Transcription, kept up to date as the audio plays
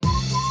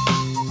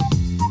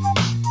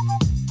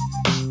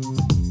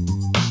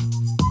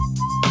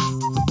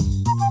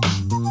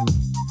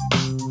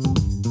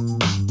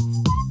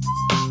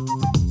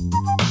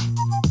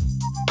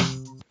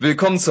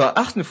Willkommen zur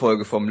 8.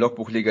 Folge vom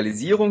Logbuch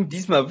Legalisierung.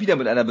 Diesmal wieder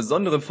mit einer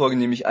besonderen Folge,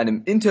 nämlich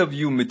einem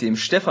Interview mit dem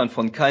Stefan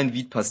von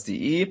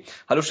keinweedpass.de.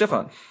 Hallo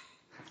Stefan.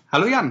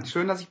 Hallo Jan,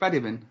 schön, dass ich bei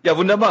dir bin. Ja,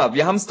 wunderbar.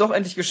 Wir haben es doch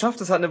endlich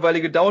geschafft. Es hat eine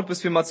Weile gedauert,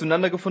 bis wir mal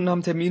zueinander gefunden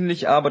haben,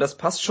 terminlich, aber das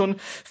passt schon.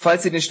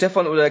 Falls ihr den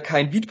Stefan oder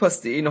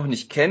keinweedpass.de noch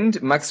nicht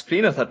kennt, Max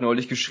Plenert hat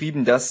neulich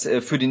geschrieben, dass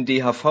für den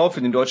DHV,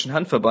 für den Deutschen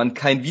Handverband,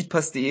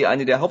 keinweedpass.de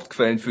eine der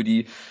Hauptquellen für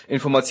die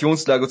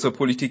Informationslage zur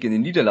Politik in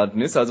den Niederlanden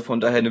ist. Also von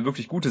daher eine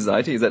wirklich gute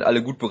Seite. Ihr seid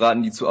alle gut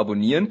beraten, die zu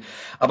abonnieren.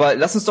 Aber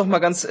lass uns doch mal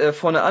ganz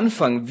vorne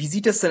anfangen. Wie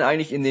sieht das denn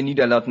eigentlich in den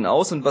Niederlanden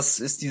aus und was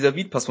ist dieser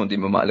Weedpass, von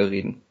dem wir mal alle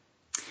reden?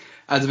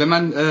 Also wenn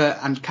man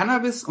an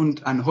Cannabis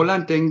und an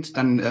Holland denkt,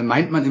 dann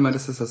meint man immer,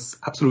 dass es das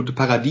absolute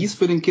Paradies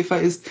für den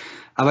Kiffer ist,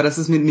 aber das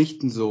ist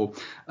mitnichten so.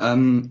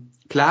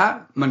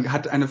 Klar, man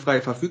hat eine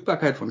freie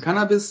Verfügbarkeit von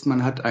Cannabis,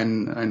 man hat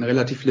einen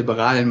relativ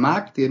liberalen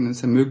Markt, der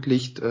es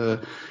ermöglicht,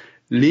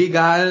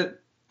 legal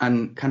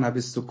an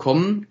Cannabis zu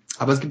kommen,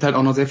 aber es gibt halt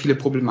auch noch sehr viele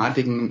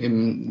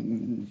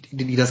Problematiken,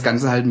 die das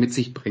Ganze halt mit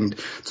sich bringt.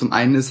 Zum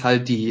einen ist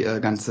halt die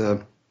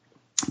ganze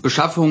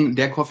Beschaffung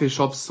der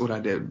Coffeeshops oder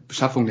der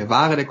Beschaffung der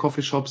Ware der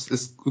Coffeeshops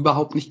ist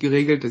überhaupt nicht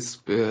geregelt.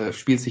 Es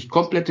spielt sich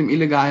komplett im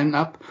Illegalen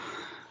ab.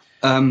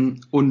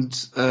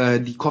 Und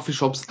die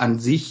Coffeeshops an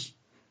sich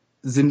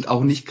sind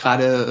auch nicht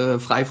gerade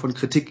frei von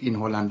Kritik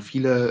in Holland.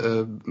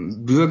 Viele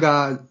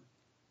Bürger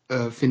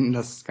finden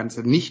das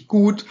Ganze nicht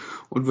gut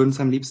und würden es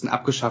am liebsten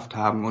abgeschafft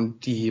haben.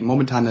 Und die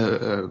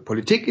momentane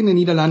Politik in den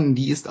Niederlanden,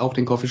 die ist auch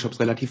den Coffeeshops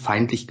relativ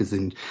feindlich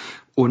gesinnt.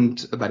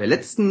 Und bei der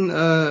letzten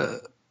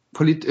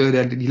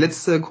die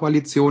letzte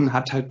Koalition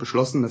hat halt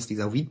beschlossen, dass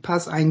dieser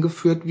Weedpass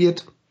eingeführt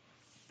wird.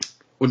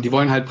 Und die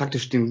wollen halt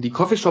praktisch die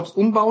Coffeeshops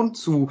umbauen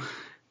zu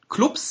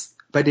Clubs,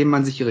 bei denen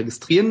man sich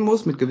registrieren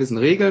muss mit gewissen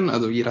Regeln.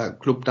 Also jeder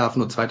Club darf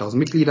nur 2000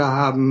 Mitglieder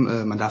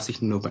haben, man darf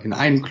sich nur in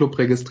einen Club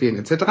registrieren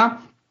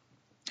etc.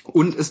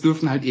 Und es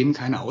dürfen halt eben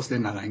keine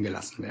Ausländer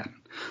reingelassen werden.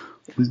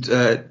 Und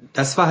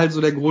das war halt so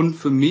der Grund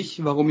für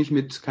mich, warum ich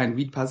mit kein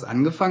Weedpass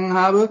angefangen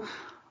habe.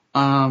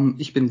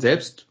 Ich bin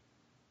selbst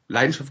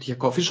leidenschaftlicher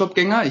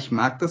Coffeeshop-Gänger, ich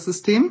mag das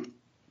System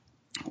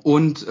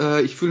und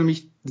ich fühle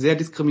mich sehr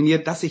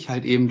diskriminiert, dass ich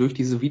halt eben durch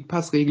diese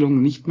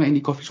Weedpass-Regelung nicht mehr in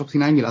die Coffeeshops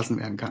hineingelassen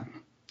werden kann.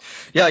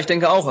 Ja, ich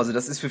denke auch. Also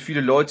das ist für viele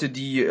Leute,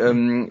 die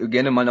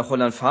gerne mal nach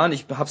Holland fahren.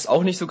 Ich hab's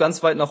auch nicht so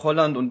ganz weit nach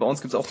Holland und bei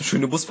uns gibt's auch eine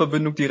schöne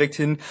Busverbindung direkt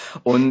hin.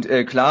 Und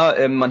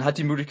klar, man hat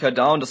die Möglichkeit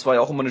da und das war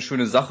ja auch immer eine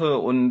schöne Sache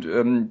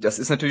und das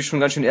ist natürlich schon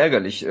ganz schön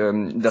ärgerlich,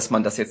 dass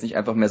man das jetzt nicht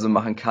einfach mehr so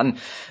machen kann.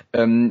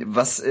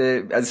 Also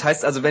das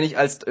heißt also, wenn ich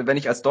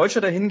als Deutscher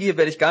dahin gehe,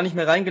 werde ich gar nicht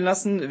mehr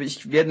reingelassen.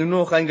 Ich werde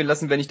nur noch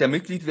reingelassen, wenn ich da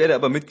Mitglied werde,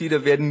 aber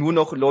Mitglieder werden nur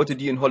noch Leute,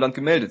 die in Holland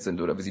gemeldet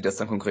sind. Oder wie sieht das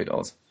dann konkret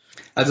aus?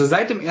 Also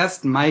seit dem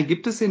 1. Mai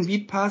gibt es den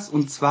Weedpass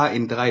und zwar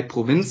in 3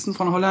 Provinzen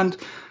von Holland.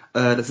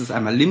 Das ist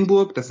einmal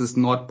Limburg, das ist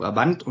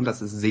Nordbrabant und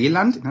das ist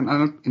Seeland.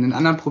 In den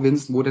anderen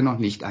Provinzen wurde er noch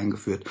nicht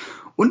eingeführt.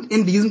 Und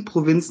in diesen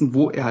Provinzen,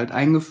 wo er halt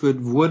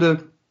eingeführt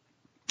wurde,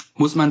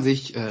 muss man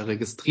sich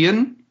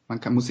registrieren.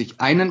 Muss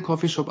sich einen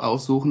Coffeeshop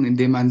aussuchen, in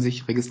dem man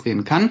sich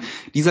registrieren kann.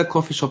 Dieser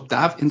Coffeeshop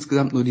darf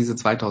insgesamt nur diese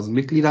 2000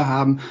 Mitglieder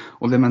haben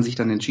und wenn man sich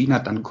dann entschieden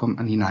hat, dann kommt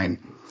man hinein.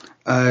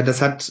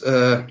 Das hat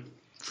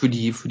für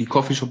die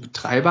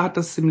Coffeeshop-Betreiber hat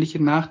das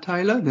ziemliche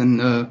Nachteile,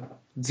 denn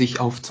sich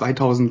auf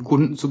 2000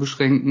 Kunden zu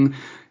beschränken,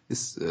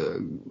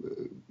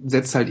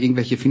 setzt halt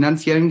irgendwelche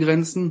finanziellen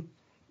Grenzen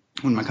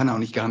und man kann auch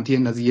nicht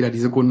garantieren, dass jeder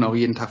diese Kunden auch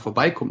jeden Tag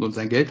vorbeikommt und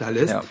sein Geld da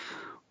lässt. Ja.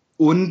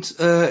 Und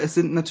es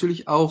sind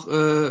natürlich auch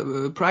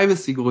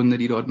Privacy-Gründe,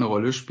 die dort eine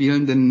Rolle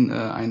spielen, denn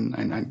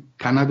ein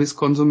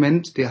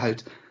Cannabis-Konsument, der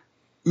halt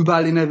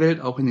überall in der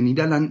Welt, auch in den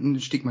Niederlanden,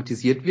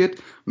 stigmatisiert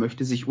wird,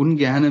 möchte sich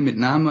ungerne mit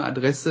Name,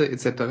 Adresse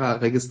etc.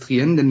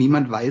 registrieren, denn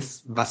niemand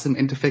weiß, was im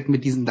Endeffekt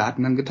mit diesen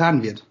Daten dann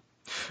getan wird.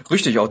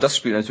 Richtig, auch das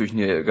spielt natürlich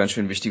eine ganz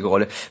schön wichtige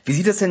Rolle. Wie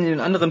sieht das denn in den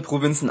anderen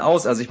Provinzen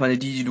aus? Also ich meine,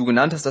 die du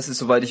genannt hast, das ist,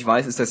 soweit ich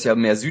weiß, ist das ja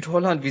mehr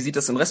Südholland. Wie sieht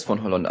das im Rest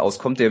von Holland aus?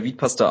 Kommt der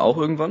Weedpass da auch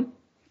irgendwann?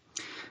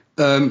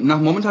 Nach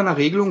momentaner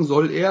Regelung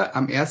soll er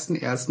am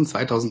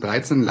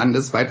 01.01.2013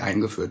 landesweit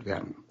eingeführt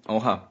werden.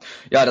 Oha.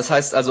 Ja, das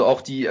heißt also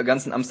auch die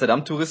ganzen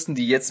Amsterdam-Touristen,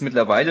 die jetzt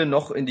mittlerweile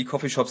noch in die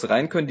Coffeeshops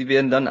rein können, die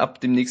werden dann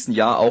ab dem nächsten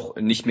Jahr auch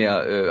nicht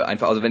mehr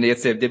einfach, also wenn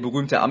jetzt der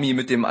berühmte Ami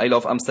mit dem I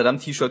Love Amsterdam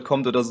T-Shirt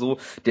kommt oder so,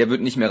 der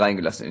wird nicht mehr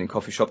reingelassen in den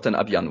Coffeeshop dann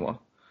ab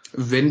Januar.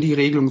 Wenn die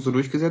Regelung so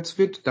durchgesetzt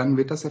wird, dann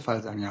wird das der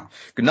Fall sein, ja.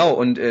 Genau,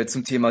 und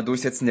zum Thema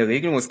Durchsetzen der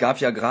Regelung, es gab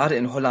ja gerade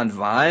in Holland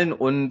Wahlen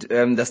und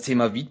das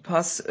Thema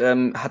Weedpass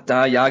hat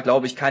da ja,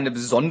 glaube ich, keine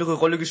besondere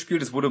Rolle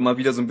gespielt. Es wurde mal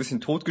wieder so ein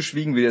bisschen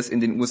totgeschwiegen, wie das in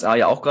den USA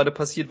ja auch gerade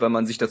passiert, weil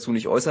man sich dazu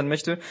nicht äußern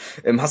möchte.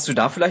 Hast du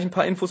da vielleicht ein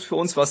paar Infos für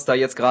uns, was da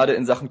jetzt gerade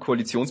in Sachen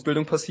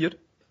Koalitionsbildung passiert?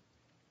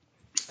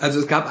 Also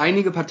es gab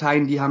einige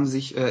Parteien, die haben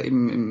sich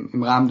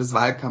im Rahmen des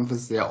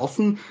Wahlkampfes sehr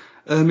offen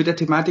mit der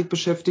Thematik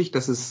beschäftigt.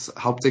 Das ist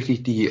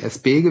hauptsächlich die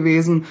SP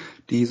gewesen,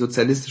 die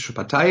Sozialistische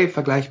Partei,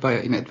 vergleichbar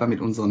in etwa mit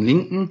unseren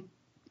Linken.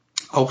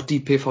 Auch die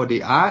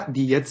PvdA,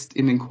 die jetzt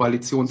in den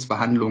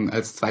Koalitionsverhandlungen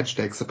als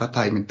zweitstärkste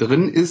Partei mit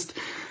drin ist,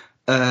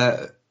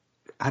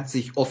 hat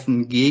sich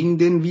offen gegen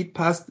den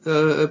Weedpass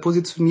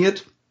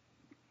positioniert.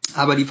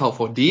 Aber die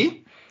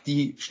VVD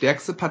die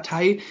stärkste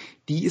Partei,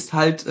 die ist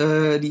halt,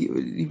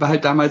 die war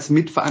halt damals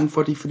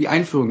mitverantwortlich für die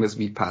Einführung des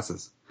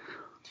Weed-Passes.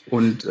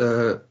 Und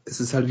es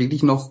ist halt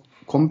wirklich noch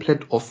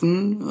komplett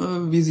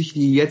offen, wie sich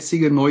die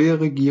jetzige neue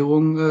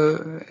Regierung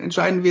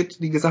entscheiden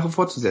wird, die Sache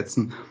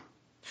fortzusetzen.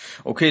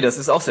 Okay, das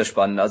ist auch sehr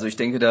spannend. Also ich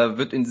denke, da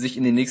wird sich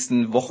in den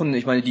nächsten Wochen,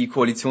 ich meine, die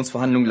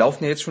Koalitionsverhandlungen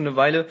laufen ja jetzt schon eine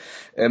Weile,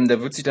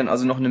 da wird sich dann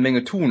also noch eine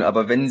Menge tun.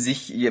 Aber wenn es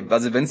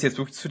jetzt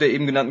wirklich zu der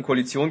eben genannten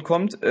Koalition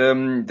kommt,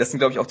 das sind,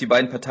 glaube ich, auch die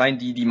beiden Parteien,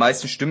 die die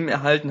meisten Stimmen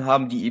erhalten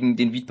haben, die eben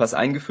den Weedpass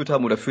eingeführt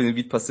haben oder für den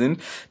Weedpass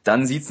sind,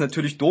 dann sieht's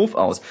natürlich doof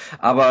aus.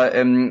 Aber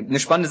eine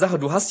spannende Sache,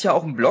 du hast ja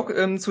auch einen Blog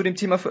zu dem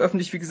Thema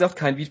veröffentlicht, wie gesagt,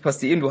 kein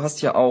Weedpass.de, und du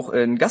hast ja auch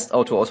einen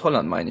Gastautor aus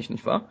Holland, meine ich,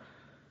 nicht wahr?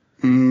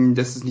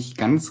 Das ist nicht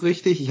ganz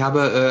richtig. Ich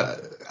habe,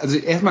 also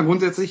erstmal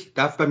grundsätzlich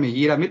darf bei mir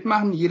jeder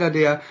mitmachen. Jeder,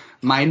 der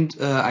meint,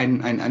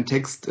 einen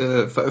Text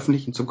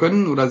veröffentlichen zu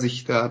können oder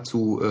sich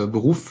dazu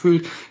berufen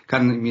fühlt,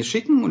 kann mir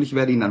schicken und ich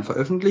werde ihn dann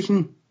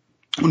veröffentlichen.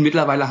 Und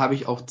mittlerweile habe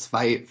ich auch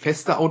 2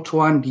 feste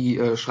Autoren, die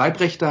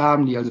Schreibrechte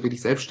haben, die also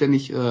wirklich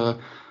selbstständig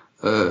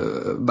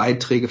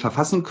Beiträge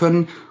verfassen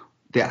können.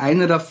 Der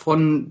eine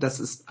davon, das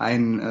ist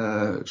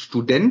ein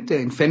Student, der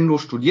in Venlo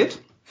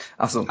studiert.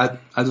 Ach so.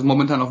 Also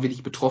momentan auch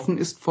wirklich betroffen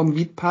ist vom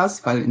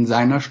Weed-Pass, weil in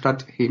seiner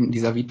Stadt eben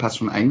dieser Weed-Pass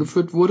schon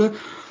eingeführt wurde.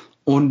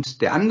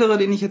 Und der andere,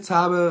 den ich jetzt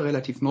habe,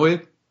 relativ neu,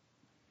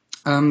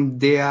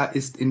 der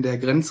ist in der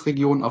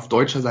Grenzregion auf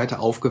deutscher Seite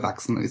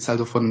aufgewachsen, ist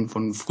also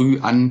von früh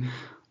an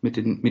mit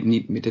den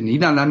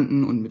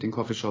Niederlanden und mit den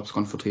Coffeeshops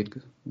konfrontiert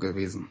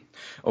gewesen.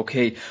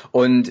 Okay,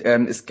 und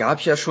es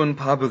gab ja schon ein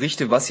paar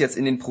Berichte, was jetzt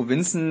in den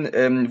Provinzen,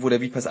 wo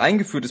der Weedpass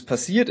eingeführt ist,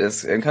 passiert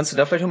ist. Kannst du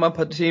da vielleicht noch mal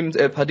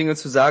ein paar Dinge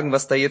zu sagen,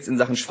 was da jetzt in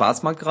Sachen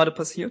Schwarzmarkt gerade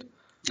passiert?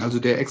 Also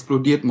der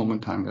explodiert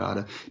momentan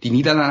gerade. Die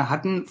Niederlande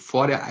hatten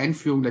vor der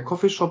Einführung der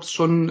Coffeeshops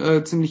schon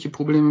ziemliche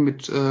Probleme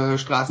mit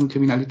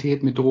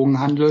Straßenkriminalität, mit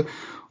Drogenhandel.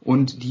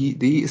 Und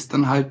die ist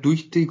dann halt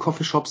durch die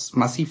Coffeeshops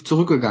massiv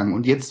zurückgegangen.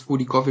 Und jetzt, wo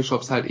die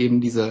Coffeeshops halt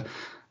eben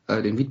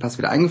den Weedpass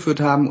wieder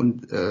eingeführt haben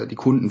und die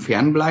Kunden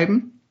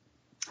fernbleiben,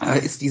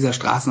 ist dieser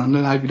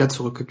Straßenhandel halt wieder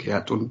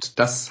zurückgekehrt. Und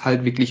das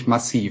halt wirklich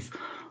massiv.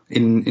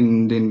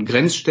 In den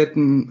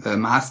Grenzstädten,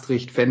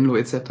 Maastricht, Venlo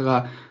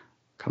etc.,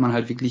 kann man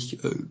halt wirklich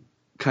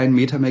keinen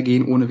Meter mehr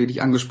gehen, ohne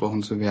wirklich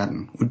angesprochen zu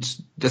werden.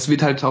 Und das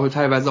wird halt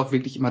teilweise auch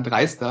wirklich immer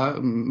dreister.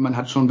 Man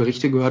hat schon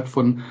Berichte gehört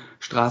von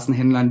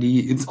Straßenhändlern,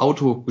 die ins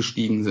Auto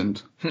gestiegen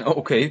sind.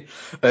 Okay.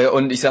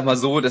 Und ich sag mal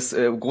so, das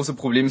große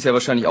Problem ist ja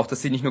wahrscheinlich auch,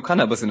 dass sie nicht nur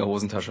Cannabis in der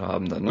Hosentasche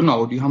haben dann, ne?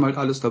 Genau, die haben halt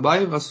alles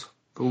dabei,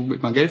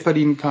 womit man Geld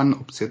verdienen kann,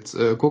 ob es jetzt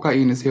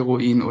Kokain ist,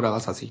 Heroin oder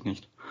was weiß ich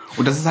nicht.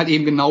 Und das ist halt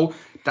eben genau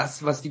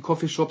das, was die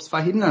Coffeeshops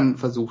verhindern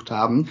versucht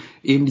haben,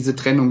 eben diese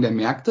Trennung der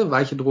Märkte.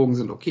 Weiche Drogen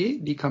sind okay,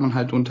 die kann man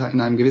halt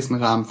in einem gewissen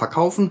Rahmen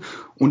verkaufen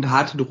und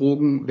harte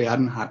Drogen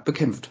werden hart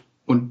bekämpft.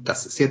 Und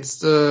das ist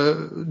jetzt,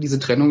 diese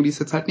Trennung, die ist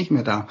jetzt halt nicht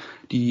mehr da.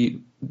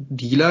 Die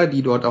Dealer,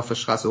 die dort auf der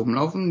Straße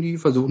rumlaufen, die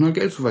versuchen halt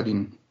Geld zu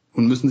verdienen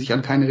und müssen sich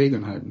an keine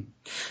Regeln halten.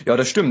 Ja,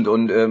 das stimmt.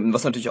 Und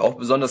was natürlich auch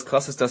besonders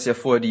krass ist, dass ja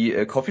vorher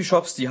die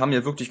Coffeeshops, die haben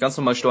ja wirklich ganz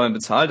normal Steuern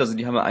bezahlt, also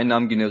die haben ja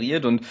Einnahmen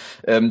generiert, und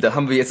da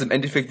haben wir jetzt im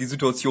Endeffekt die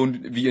Situation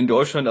wie in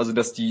Deutschland, also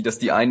dass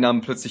die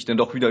Einnahmen plötzlich dann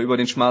doch wieder über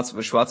den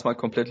Schwarzmarkt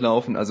komplett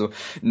laufen. Also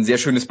ein sehr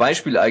schönes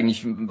Beispiel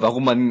eigentlich,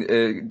 warum man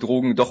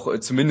Drogen doch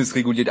zumindest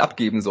reguliert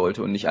abgeben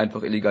sollte und nicht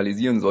einfach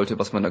illegalisieren sollte,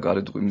 was man da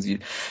gerade drüben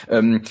sieht.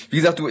 Wie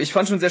gesagt, ich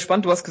fand schon sehr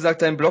spannend, du hast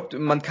gesagt, dein Blog,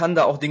 man kann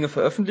da auch Dinge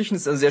veröffentlichen,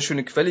 das ist eine sehr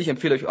schöne Quelle, ich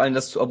empfehle euch allen,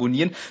 das zu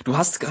abonnieren. Du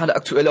hast gerade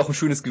aktuell auch ein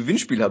schönes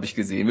Gewinnspiel, habe ich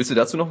gesehen. Willst du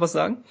dazu noch was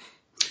sagen?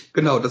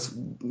 Genau, das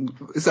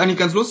ist eigentlich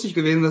ganz lustig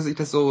gewesen, dass sich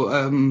das so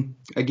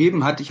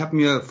ergeben hat. Ich habe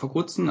mir vor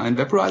kurzem einen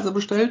Vaporizer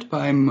bestellt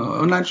beim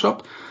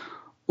Online-Shop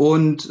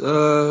und ich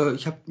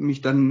habe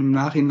mich dann im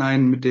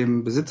Nachhinein mit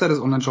dem Besitzer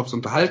des Online-Shops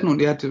unterhalten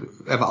und er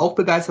war auch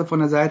begeistert von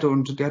der Seite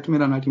und der hatte mir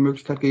dann halt die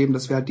Möglichkeit gegeben,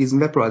 dass wir halt diesen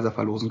Vaporizer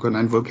verlosen können,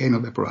 einen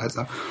Volcano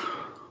Vaporizer.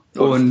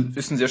 Ja, und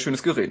ist ein sehr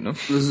schönes Gerät, ne?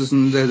 Das ist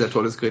ein sehr, sehr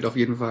tolles Gerät, auf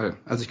jeden Fall.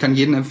 Also ich kann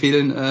jedem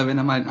empfehlen, wenn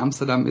er mal in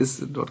Amsterdam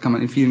ist, dort kann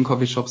man in vielen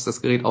Coffeeshops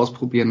das Gerät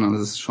ausprobieren und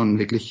es ist schon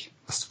wirklich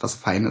was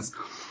Feines.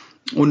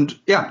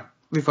 Und ja,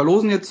 wir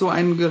verlosen jetzt so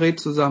ein Gerät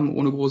zusammen,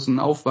 ohne großen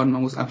Aufwand.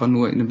 Man muss einfach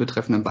nur in den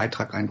betreffenden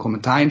Beitrag einen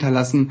Kommentar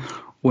hinterlassen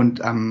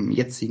und am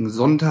jetzigen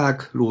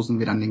Sonntag losen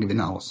wir dann den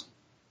Gewinner aus.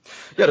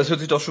 Ja, das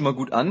hört sich doch schon mal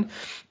gut an.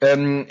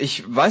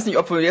 Ich weiß nicht,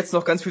 ob wir jetzt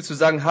noch ganz viel zu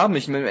sagen haben.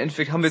 Im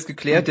Endeffekt haben wir es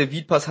geklärt. Der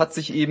Weedpass hat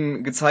sich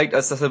eben gezeigt,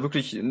 als dass er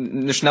wirklich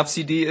eine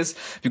Schnapsidee ist.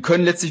 Wir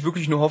können letztlich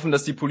wirklich nur hoffen,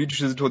 dass die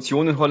politische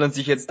Situation in Holland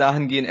sich jetzt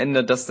dahingehend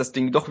ändert, dass das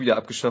Ding doch wieder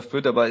abgeschafft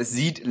wird. Aber es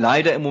sieht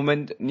leider im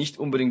Moment nicht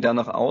unbedingt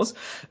danach aus.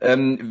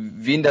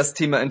 Wen das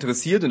Thema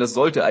interessiert, und das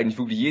sollte eigentlich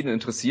wirklich jeden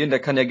interessieren, der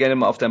kann ja gerne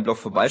mal auf deinem Blog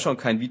vorbeischauen,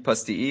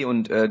 keinweedpass.de,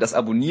 und das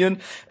abonnieren.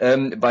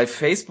 Bei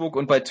Facebook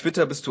und bei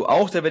Twitter bist du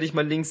auch, da werde ich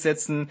mal Links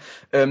setzen.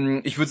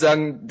 ich würde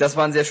sagen, das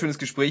war ein sehr schönes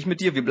Gespräch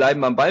mit dir. Wir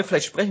bleiben am Ball.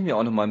 Vielleicht sprechen wir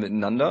auch nochmal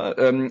miteinander.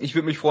 Ich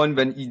würde mich freuen,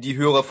 wenn die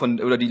Hörer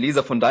oder die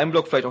Leser von deinem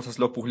Blog vielleicht auch das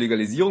Logbuch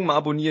Legalisierung mal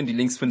abonnieren. Die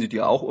Links findet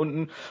ihr auch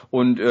unten.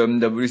 Und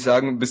da würde ich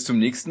sagen, bis zum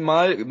nächsten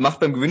Mal. Macht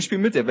beim Gewinnspiel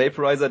mit. Der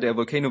Vaporizer, der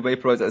Volcano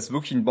Vaporizer ist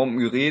wirklich ein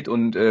Bombengerät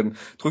und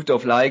drückt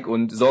auf Like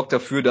und sorgt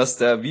dafür, dass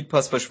der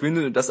Weedpass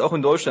verschwindet und dass auch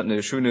in Deutschland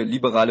eine schöne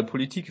liberale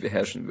Politik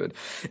herrschen wird.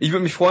 Ich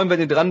würde mich freuen, wenn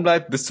ihr dran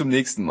bleibt. Bis zum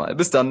nächsten Mal.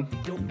 Bis dann.